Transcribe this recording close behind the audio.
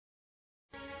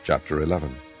Chapter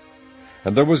 11.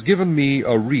 And there was given me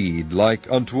a reed like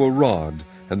unto a rod,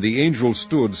 and the angel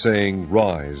stood, saying,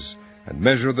 Rise, and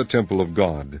measure the temple of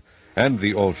God, and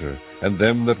the altar, and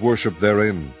them that worship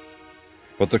therein.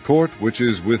 But the court which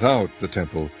is without the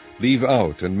temple leave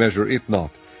out, and measure it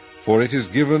not, for it is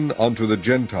given unto the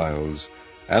Gentiles,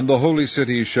 and the holy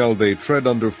city shall they tread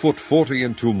under foot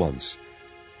 42 months.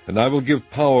 And I will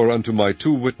give power unto my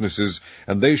 2 witnesses,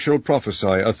 and they shall prophesy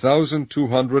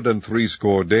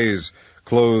 1,260 days,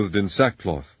 clothed in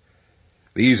sackcloth.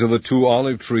 These are the 2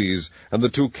 olive trees, and the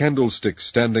 2 candlesticks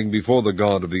standing before the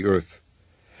God of the earth.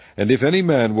 And if any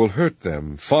man will hurt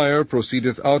them, fire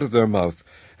proceedeth out of their mouth,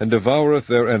 and devoureth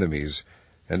their enemies.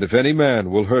 And if any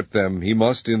man will hurt them, he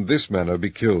must in this manner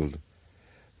be killed.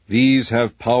 These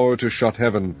have power to shut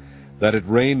heaven, that it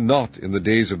rain not in the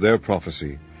days of their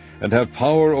prophecy, and have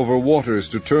power over waters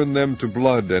to turn them to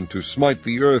blood, and to smite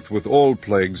the earth with all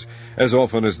plagues, as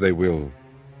often as they will.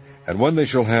 And when they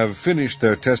shall have finished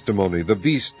their testimony, the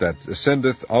beast that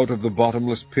ascendeth out of the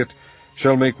bottomless pit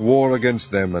shall make war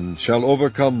against them, and shall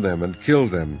overcome them, and kill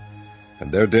them.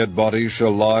 And their dead bodies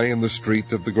shall lie in the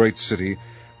street of the great city,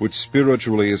 which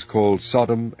spiritually is called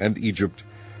Sodom and Egypt,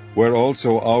 where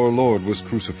also our Lord was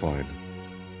crucified.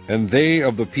 And they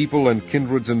of the people and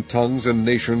kindreds and tongues and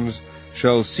nations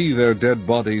shall see their dead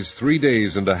bodies 3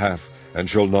 days and a half, and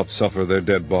shall not suffer their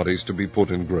dead bodies to be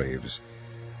put in graves.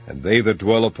 And they that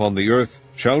dwell upon the earth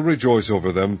shall rejoice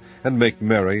over them, and make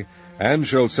merry, and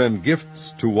shall send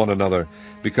gifts to one another,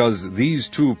 because these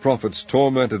 2 prophets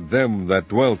tormented them that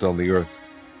dwelt on the earth.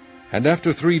 And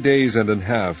after 3 days and an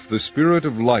half the Spirit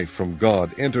of life from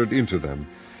God entered into them,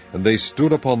 and they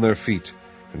stood upon their feet,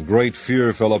 and great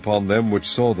fear fell upon them which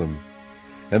saw them.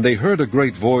 And they heard a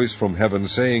great voice from heaven,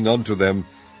 saying unto them,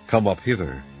 Come up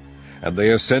hither. And they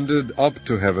ascended up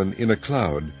to heaven in a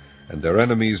cloud, and their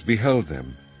enemies beheld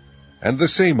them. And the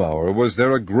same hour was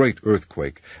there a great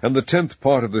earthquake, and the 10th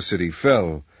part of the city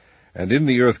fell. And in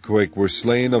the earthquake were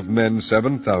slain of men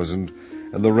 7,000,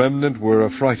 and the remnant were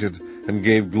affrighted, and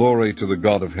gave glory to the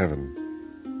God of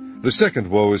heaven. The 2nd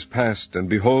woe is past, and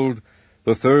behold,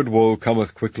 the 3rd woe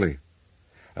cometh quickly.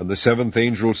 And the 7th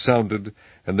angel sounded,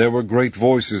 and there were great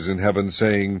voices in heaven,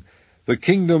 saying, The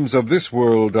kingdoms of this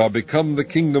world are become the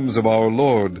kingdoms of our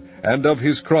Lord, and of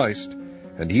his Christ,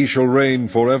 and he shall reign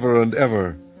forever and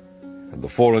ever. And the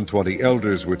 24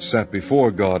 elders which sat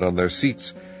before God on their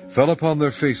seats fell upon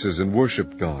their faces, and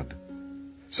worshipped God,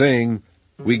 saying,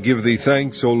 We give thee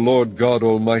thanks, O Lord God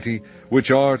Almighty,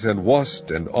 which art and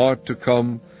wast and art to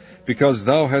come, because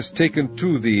thou hast taken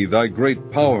to thee thy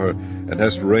great power, and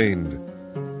hast reigned.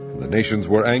 And the nations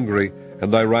were angry,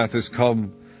 and thy wrath is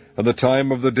come, and the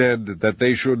time of the dead, that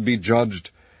they should be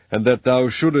judged, and that thou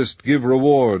shouldest give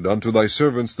reward unto thy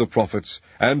servants the prophets,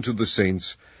 and to the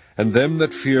saints, and them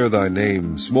that fear thy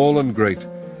name, small and great,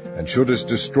 and shouldest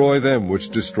destroy them which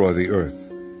destroy the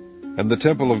earth. And the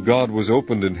temple of God was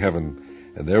opened in heaven,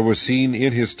 and there was seen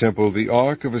in his temple the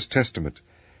ark of his testament,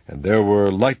 and there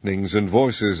were lightnings and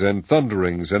voices and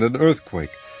thunderings and an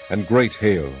earthquake and great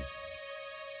hail.